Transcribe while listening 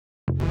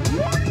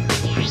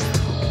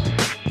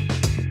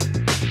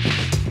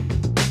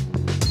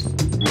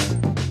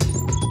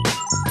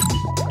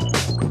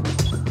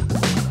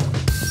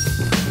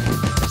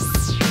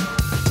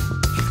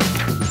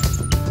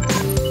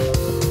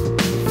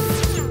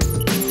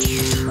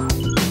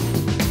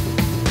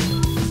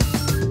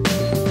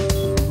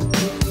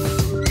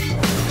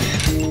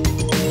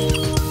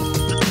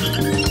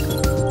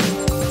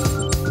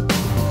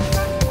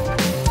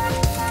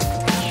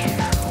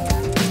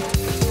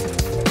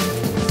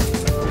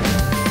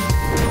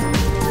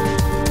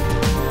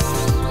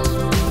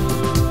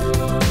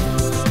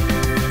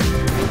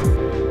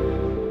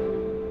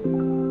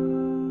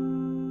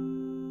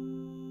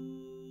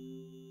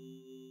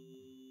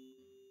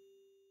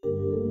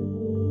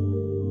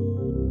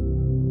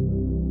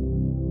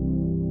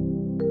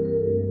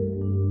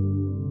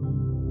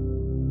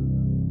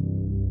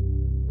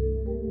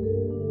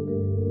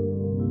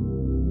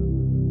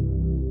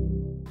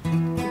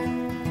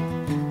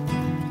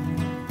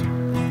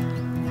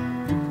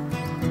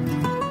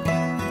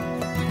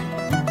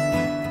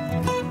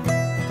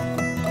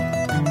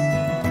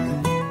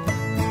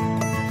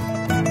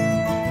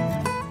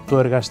Το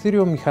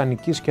εργαστήριο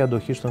Μηχανικής και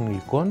Αντοχής των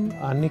Υλικών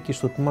ανήκει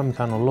στο Τμήμα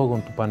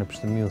Μηχανολόγων του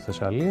Πανεπιστημίου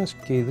Θεσσαλίας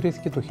και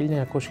ιδρύθηκε το 1996.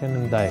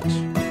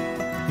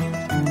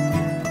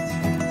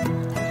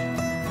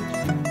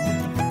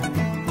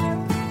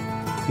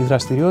 Οι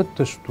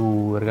δραστηριότητες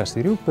του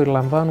εργαστηρίου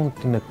περιλαμβάνουν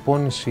την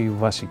εκπόνηση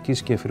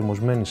βασικής και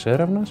εφηρμοσμένης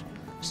έρευνας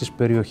στις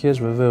περιοχές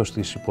βεβαίως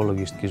της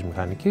υπολογιστικής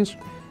μηχανικής,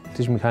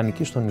 της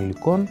μηχανικής των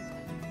υλικών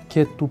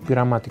και του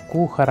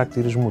πειραματικού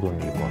χαρακτηρισμού των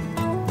υλικών.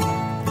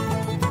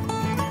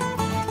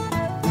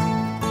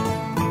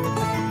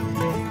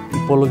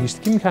 Η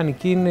υπολογιστική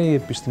μηχανική είναι η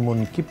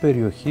επιστημονική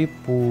περιοχή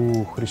που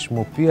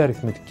χρησιμοποιεί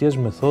αριθμητικές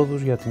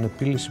μεθόδους για την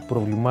επίλυση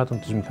προβλημάτων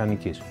της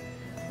μηχανικής.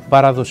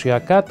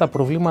 Παραδοσιακά τα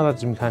προβλήματα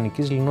της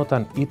μηχανικής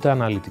λυνόταν είτε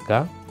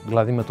αναλυτικά,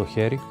 δηλαδή με το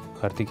χέρι,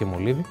 χαρτί και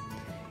μολύβι,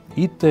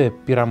 είτε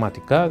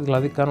πειραματικά,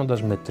 δηλαδή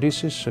κάνοντας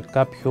μετρήσεις σε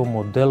κάποιο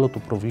μοντέλο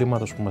του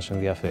προβλήματος που μας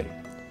ενδιαφέρει.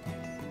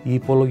 Η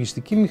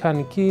υπολογιστική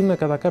μηχανική είναι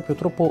κατά κάποιο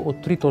τρόπο ο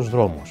τρίτος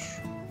δρόμος.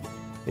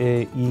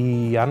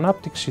 Η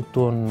ανάπτυξη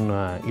των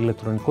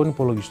ηλεκτρονικών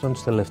υπολογιστών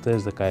τις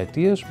τελευταίες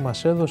δεκαετίες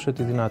μας έδωσε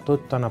τη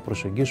δυνατότητα να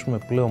προσεγγίσουμε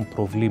πλέον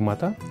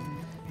προβλήματα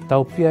τα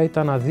οποία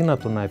ήταν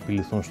αδύνατο να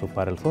επιληθούν στο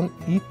παρελθόν,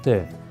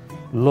 είτε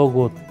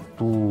λόγω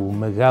του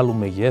μεγάλου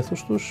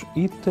μεγέθους τους,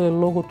 είτε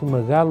λόγω του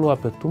μεγάλου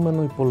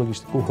απαιτούμενου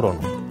υπολογιστικού χρόνου.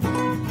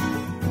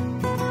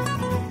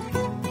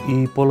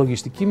 Η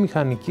υπολογιστική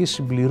μηχανική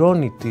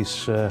συμπληρώνει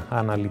τις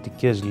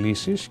αναλυτικές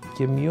λύσεις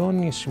και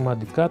μειώνει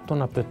σημαντικά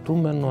τον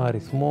απαιτούμενο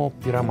αριθμό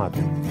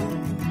πειραμάτων.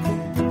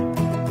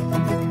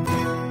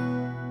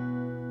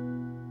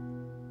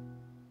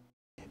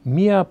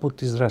 Μία από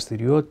τις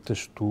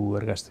δραστηριότητες του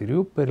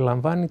εργαστηρίου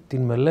περιλαμβάνει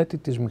την μελέτη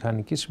της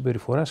μηχανικής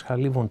συμπεριφοράς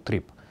χαλίβων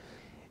τρυπ.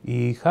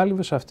 Οι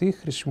χάλιβες αυτοί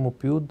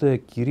χρησιμοποιούνται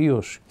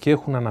κυρίως και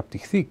έχουν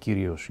αναπτυχθεί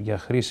κυρίως για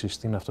χρήση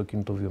στην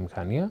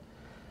αυτοκινητοβιομηχανία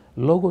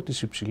λόγω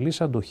της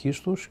υψηλής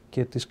αντοχής τους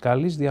και της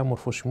καλής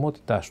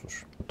διαμορφωσιμότητάς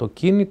τους. Το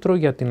κίνητρο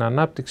για την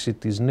ανάπτυξη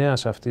της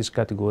νέας αυτής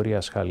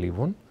κατηγορίας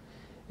χαλίβων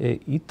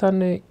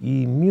ήταν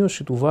η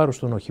μείωση του βάρους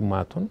των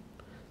οχημάτων,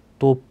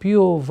 το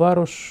οποίο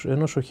βάρος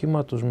ενός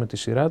οχήματος με τη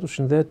σειρά του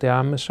συνδέεται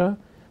άμεσα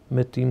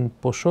με την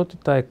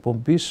ποσότητα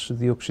εκπομπής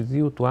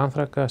διοξιδίου του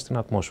άνθρακα στην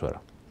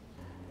ατμόσφαιρα.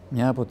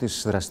 Μια από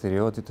τις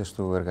δραστηριότητες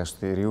του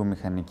Εργαστηρίου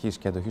Μηχανικής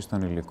και Αντοχής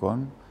των Υλικών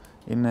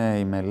είναι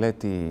η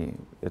μελέτη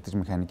της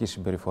μηχανικής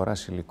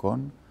συμπεριφοράς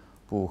υλικών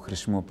που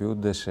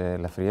χρησιμοποιούνται σε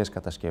ελαφριές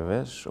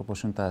κατασκευές,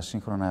 όπως είναι τα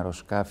σύγχρονα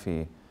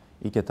αεροσκάφη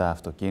ή και τα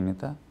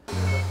αυτοκίνητα.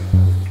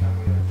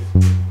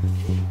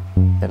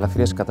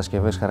 Ελαφριές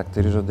κατασκευές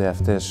χαρακτηρίζονται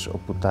αυτές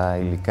όπου τα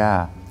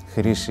υλικά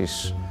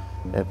χρήσης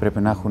πρέπει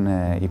να έχουν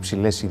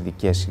υψηλές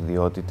ειδικές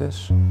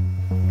ιδιότητες.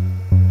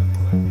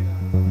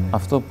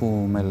 Αυτό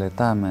που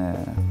μελετάμε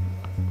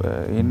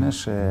είναι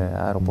σε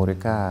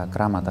αεροπορικά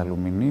κράματα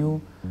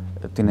αλουμινίου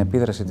την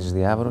επίδραση της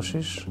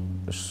διάβρωσης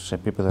σε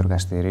επίπεδο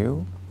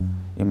εργαστηρίου.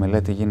 Η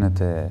μελέτη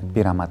γίνεται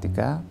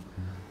πειραματικά,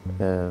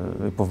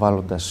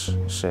 υποβάλλοντας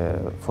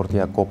σε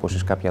φορτία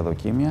κόπωσης κάποια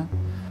δοκίμια,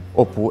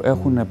 όπου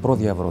έχουν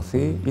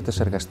προδιαβρωθεί είτε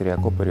σε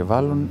εργαστηριακό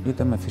περιβάλλον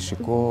είτε με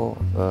φυσικό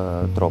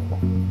τρόπο.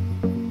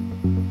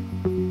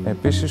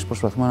 Επίσης,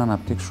 προσπαθούμε να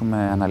αναπτύξουμε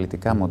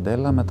αναλυτικά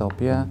μοντέλα με τα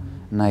οποία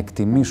να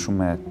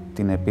εκτιμήσουμε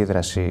την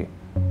επίδραση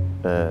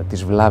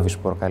της βλάβης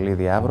που προκαλεί η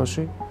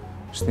διάβρωση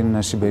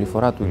στην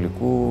συμπεριφορά του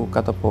υλικού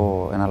κάτω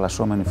από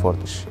εναλλασσόμενη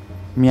φόρτιση.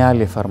 Μια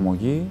άλλη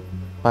εφαρμογή,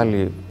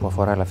 πάλι που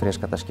αφορά ελαφριές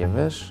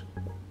κατασκευές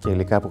και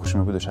υλικά που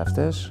χρησιμοποιούνται σε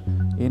αυτές,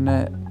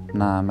 είναι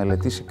να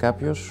μελετήσει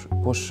κάποιος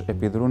πώς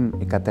επιδρούν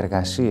οι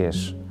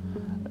κατεργασίες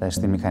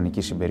στη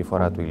μηχανική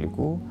συμπεριφορά του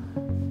υλικού.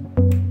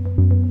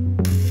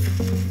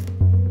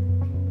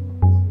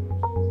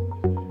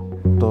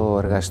 Το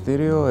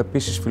εργαστήριο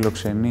επίσης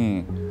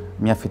φιλοξενεί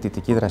μια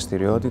φοιτητική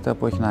δραστηριότητα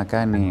που έχει να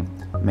κάνει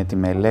με τη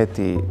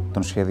μελέτη,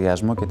 τον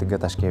σχεδιασμό και την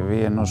κατασκευή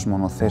ενός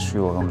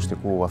μονοθέσιου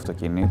αγωνιστικού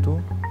αυτοκινήτου.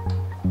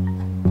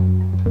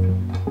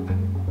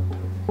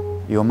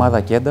 Η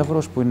ομάδα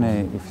Κένταυρος, που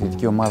είναι η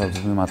φοιτητική ομάδα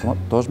του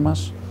τμήματός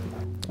μας,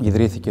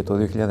 ιδρύθηκε το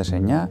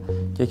 2009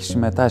 και έχει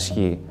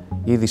συμμετάσχει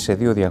ήδη σε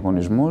 2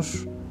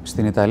 διαγωνισμούς.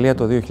 Στην Ιταλία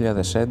το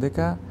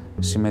 2011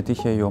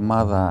 συμμετείχε η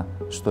ομάδα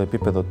στο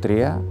επίπεδο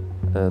 3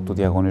 του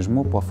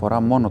διαγωνισμού που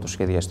αφορά μόνο το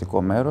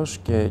σχεδιαστικό μέρος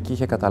και εκεί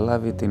είχε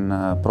καταλάβει την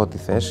πρώτη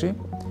θέση.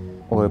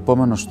 Ο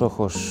επόμενος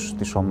στόχος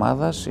της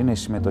ομάδας είναι η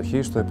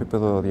συμμετοχή στο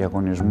επίπεδο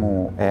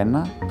διαγωνισμού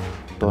 1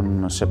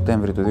 τον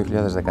Σεπτέμβριο του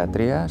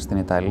 2013 στην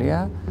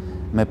Ιταλία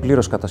με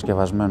πλήρως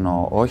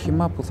κατασκευασμένο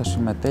όχημα που θα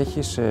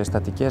συμμετέχει σε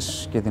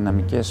στατικές και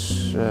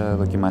δυναμικές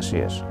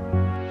δοκιμασίες.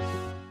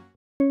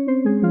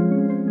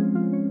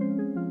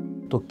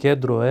 Το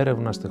Κέντρο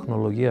Έρευνας,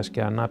 Τεχνολογίας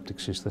και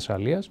Ανάπτυξης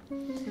Θεσσαλίας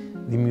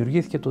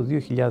δημιουργήθηκε το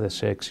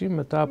 2006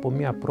 μετά από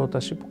μια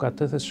πρόταση που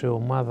κατέθεσε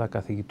ομάδα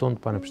καθηγητών του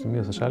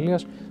Πανεπιστημίου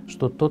Θεσσαλίας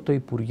στο τότε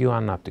Υπουργείο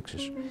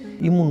Ανάπτυξης.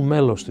 Ήμουν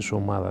μέλος της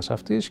ομάδας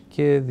αυτής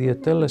και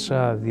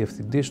διετέλεσα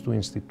διευθυντής του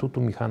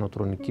Ινστιτούτου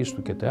Μηχανοτρονικής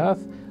του ΚΕΤΕΑΘ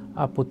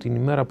από την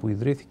ημέρα που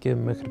ιδρύθηκε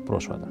μέχρι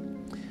πρόσφατα.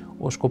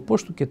 Ο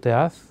σκοπός του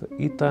ΚΕΤΕΑΘ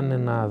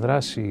ήταν να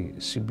δράσει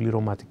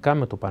συμπληρωματικά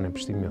με το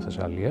Πανεπιστήμιο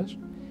Θεσσαλίας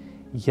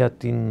για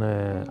την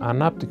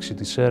ανάπτυξη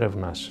της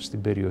έρευνας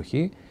στην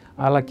περιοχή,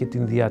 αλλά και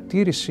την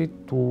διατήρηση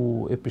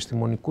του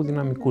επιστημονικού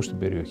δυναμικού στην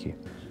περιοχή.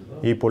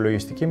 Η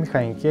υπολογιστική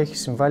μηχανική έχει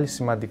συμβάλει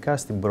σημαντικά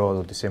στην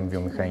πρόοδο της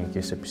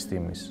εμβιομηχανικής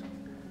επιστήμης.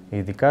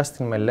 Ειδικά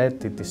στην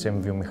μελέτη της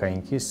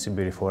εμβιομηχανικής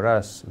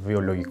συμπεριφοράς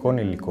βιολογικών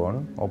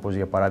υλικών, όπως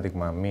για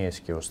παράδειγμα μύες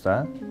και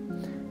οστά,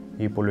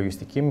 η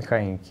υπολογιστική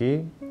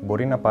μηχανική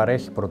μπορεί να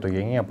παρέχει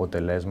πρωτογενή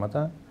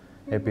αποτελέσματα,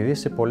 επειδή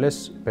σε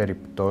πολλές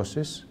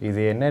περιπτώσεις η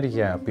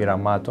διενέργεια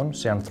πειραμάτων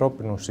σε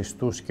ανθρώπινους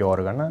ιστούς και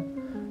όργανα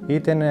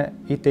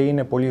είτε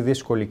είναι πολύ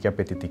δύσκολη και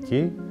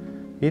απαιτητική,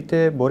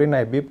 είτε μπορεί να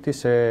εμπίπτει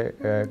σε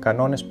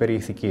κανόνες περί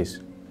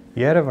ηθικής.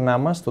 Η έρευνά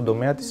μας στον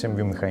τομέα της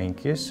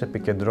εμβιομηχανικής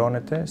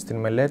επικεντρώνεται στην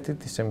μελέτη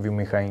της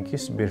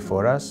εμβιομηχανικής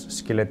συμπεριφοράς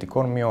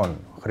σκελετικών μειών,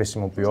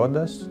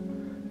 χρησιμοποιώντας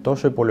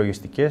τόσο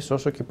υπολογιστικές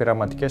όσο και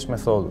πειραματικές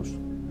μεθόδους.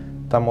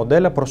 Τα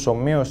μοντέλα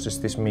προσομοίωσης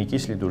της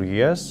μυϊκής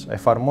λειτουργίας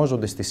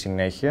εφαρμόζονται στη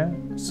συνέχεια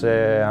σε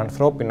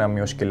ανθρώπινα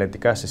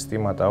μυοσκελετικά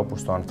συστήματα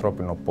όπως το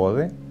ανθρώπινο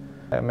πόδι,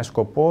 με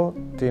σκοπό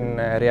την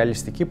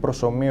ρεαλιστική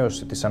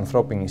προσομοίωση της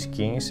ανθρώπινης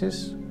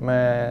κίνησης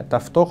με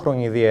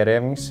ταυτόχρονη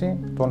διερεύνηση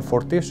των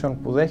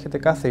φορτίσεων που δέχεται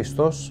κάθε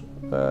ιστός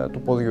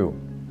του ποδιού.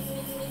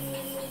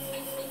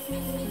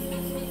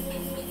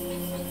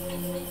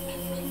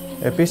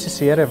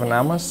 Επίσης, η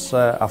έρευνά μας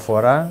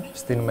αφορά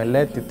στην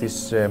μελέτη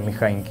της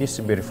μηχανικής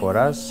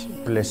συμπεριφοράς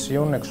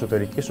πλαισίων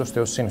εξωτερικής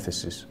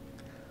οστεοσύνθεσης.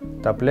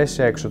 Τα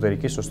πλαίσια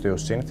εξωτερικής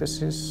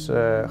οστεοσύνθεσης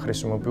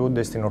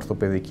χρησιμοποιούνται στην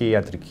ορθοπαιδική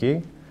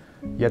ιατρική,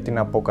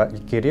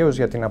 κυρίως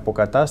για την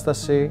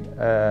αποκατάσταση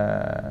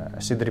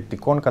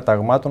συντριπτικών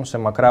καταγμάτων σε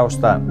μακρά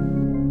οστά.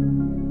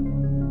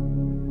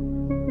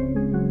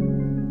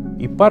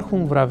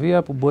 Υπάρχουν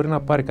βραβεία που μπορεί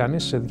να πάρει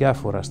κανείς σε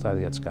διάφορα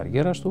στάδια της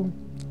καριέρας του,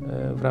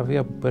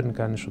 βραβεία που παίρνει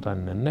κανείς όταν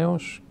είναι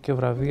νέος και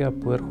βραβεία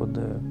που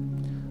έρχονται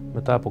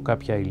μετά από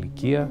κάποια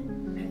ηλικία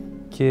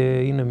και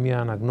είναι μια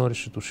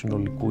αναγνώριση του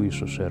συνολικού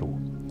ίσως έργου.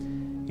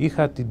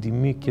 Είχα την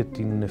τιμή και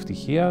την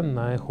ευτυχία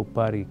να έχω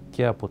πάρει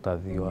και από τα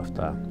δύο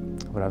αυτά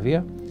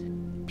βραβεία.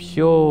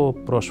 Πιο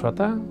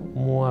πρόσφατα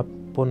μου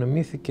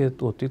απονεμήθηκε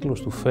ο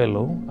τίτλος του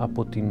Fellow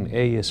από την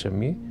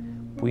ASME,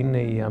 που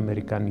είναι η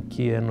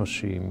Αμερικανική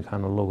Ένωση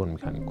Μηχανολόγων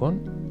Μηχανικών.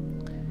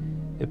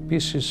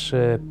 Επίσης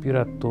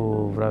πήρα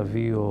το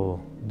βραβείο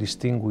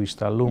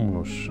Distinguished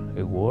Alumnus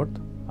Award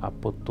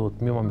από το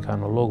Τμήμα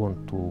Μηχανολόγων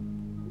του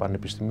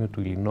Πανεπιστημίου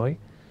του Υλικων,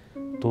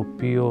 το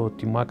οποίο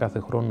τιμά κάθε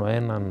χρόνο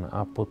έναν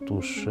από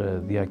τους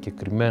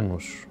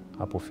διακεκριμένους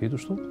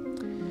αποφύτους του.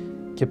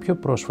 Και πιο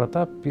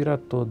πρόσφατα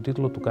πήρα τον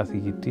τίτλο του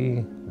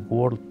καθηγητή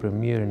World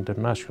Premier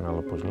International,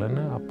 όπως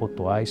λένε, από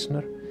το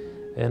Eisner,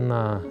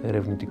 ένα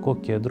ερευνητικό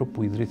κέντρο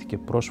που ιδρύθηκε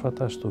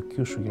πρόσφατα στο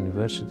Kyushu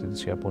University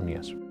της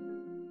Ιαπωνίας.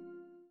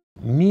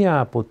 Μία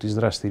από τις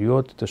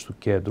δραστηριότητες του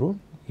κέντρου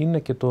είναι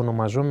και το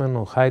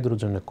ονομαζόμενο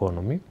Hydrogen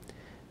Economy,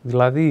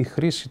 δηλαδή η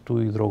χρήση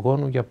του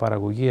υδρογόνου για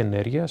παραγωγή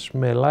ενέργειας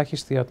με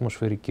ελάχιστη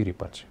ατμοσφαιρική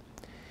ρύπανση.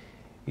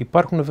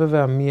 Υπάρχουν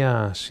βέβαια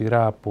μία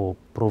σειρά από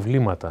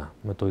προβλήματα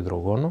με το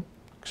υδρογόνο,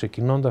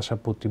 ξεκινώντας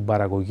από την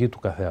παραγωγή του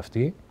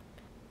καθεαυτή,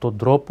 τον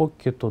τρόπο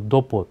και τον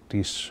τόπο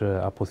της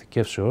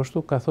αποθηκεύσεώς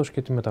του, καθώς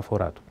και τη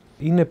μεταφορά του.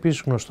 Είναι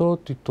επίσης γνωστό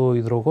ότι το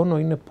υδρογόνο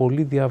είναι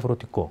πολύ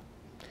διαβρωτικό.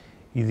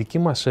 Η δική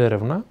μας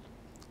έρευνα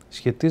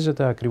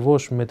σχετίζεται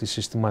ακριβώς με τη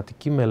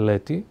συστηματική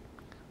μελέτη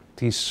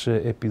της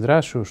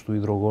επιδράσεως του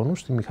υδρογόνου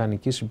στη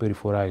μηχανική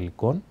συμπεριφορά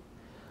υλικών,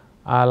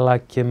 αλλά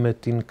και με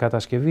την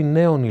κατασκευή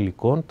νέων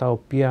υλικών, τα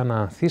οποία να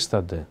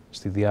ανθίστανται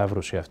στη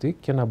διάβρωση αυτή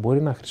και να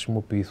μπορεί να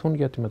χρησιμοποιηθούν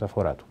για τη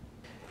μεταφορά του.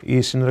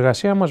 Η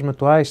συνεργασία μας με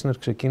το Eisner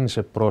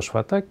ξεκίνησε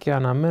πρόσφατα και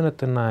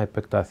αναμένεται να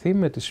επεκταθεί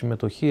με τη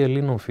συμμετοχή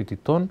Ελλήνων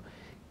φοιτητών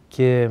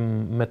και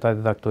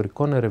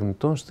μεταδιδακτορικών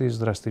ερευνητών στις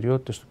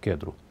δραστηριότητες του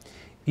κέντρου.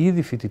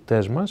 Ήδη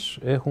φοιτητές μας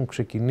έχουν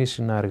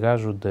ξεκινήσει να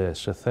εργάζονται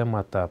σε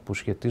θέματα που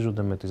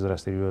σχετίζονται με τις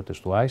δραστηριότητες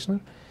του Eisner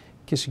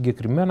και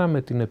συγκεκριμένα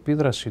με την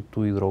επίδραση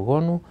του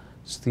υδρογόνου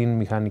στην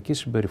μηχανική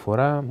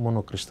συμπεριφορά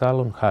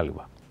μονοκριστάλλων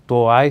χάλιβα.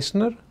 Το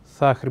Eisner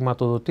θα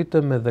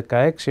χρηματοδοτείται με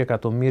 $16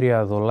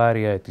 εκατομμύρια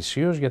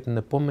ετησίως για την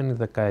επόμενη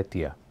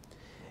δεκαετία.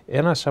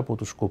 Ένας από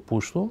τους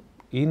σκοπούς του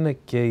είναι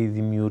και η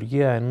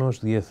δημιουργία ενός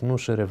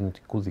διεθνούς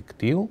ερευνητικού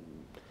δικτύου,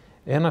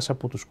 ένας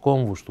από τους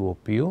κόμβους του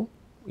οποίου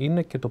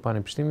είναι και το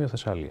Πανεπιστήμιο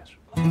Θεσσαλίας.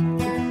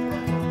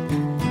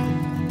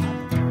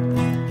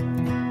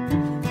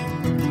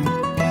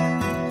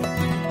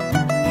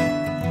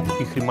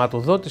 Η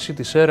χρηματοδότηση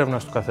της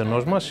έρευνας του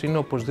καθενός μας είναι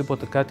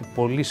οπωσδήποτε κάτι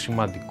πολύ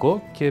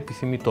σημαντικό και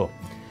επιθυμητό.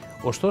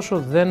 Ωστόσο,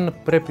 δεν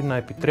πρέπει να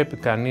επιτρέπει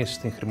κανείς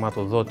στην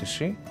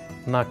χρηματοδότηση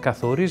να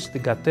καθορίζει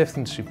την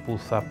κατεύθυνση που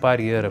θα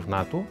πάρει η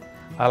έρευνά του,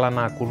 αλλά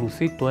να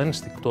ακολουθεί το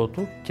ένστικτό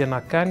του και να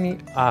κάνει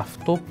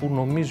αυτό που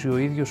νομίζει ο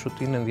ίδιος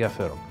ότι είναι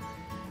ενδιαφέρον.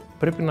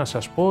 Πρέπει να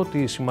σας πω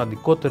ότι οι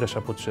σημαντικότερες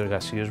από τις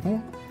εργασίες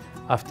μου,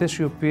 αυτές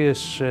οι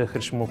οποίες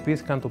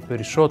χρησιμοποιήθηκαν το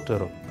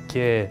περισσότερο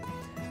και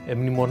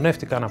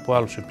μνημονεύτηκαν από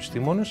άλλους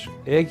επιστήμονες,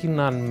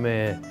 έγιναν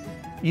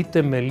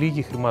είτε με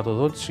λίγη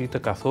χρηματοδότηση είτε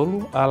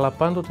καθόλου, αλλά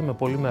πάντοτε με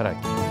πολύ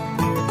μεράκι.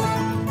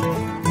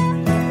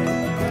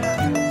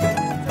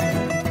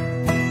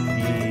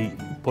 Η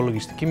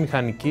υπολογιστική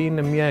μηχανική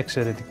είναι μια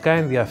εξαιρετικά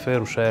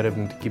ενδιαφέρουσα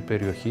ερευνητική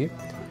περιοχή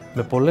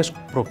με πολλές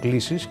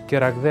προκλήσεις και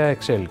ραγδαία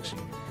εξέλιξη.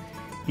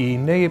 Οι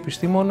νέοι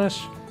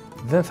επιστήμονες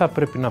δεν θα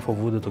πρέπει να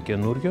φοβούνται το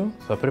καινούριο,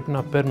 θα πρέπει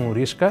να παίρνουν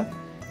ρίσκα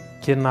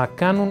και να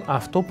κάνουν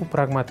αυτό που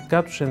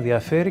πραγματικά τους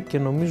ενδιαφέρει και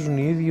νομίζουν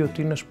οι ίδιοι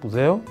ότι είναι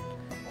σπουδαίο,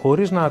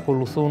 χωρίς να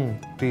ακολουθούν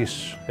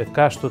τις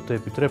εκάστοτε,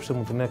 επιτρέψτε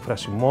μου την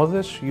έκφραση,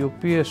 μόδες, οι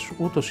οποίες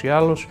ούτως ή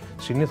άλλως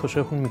συνήθως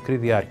έχουν μικρή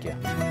διάρκεια.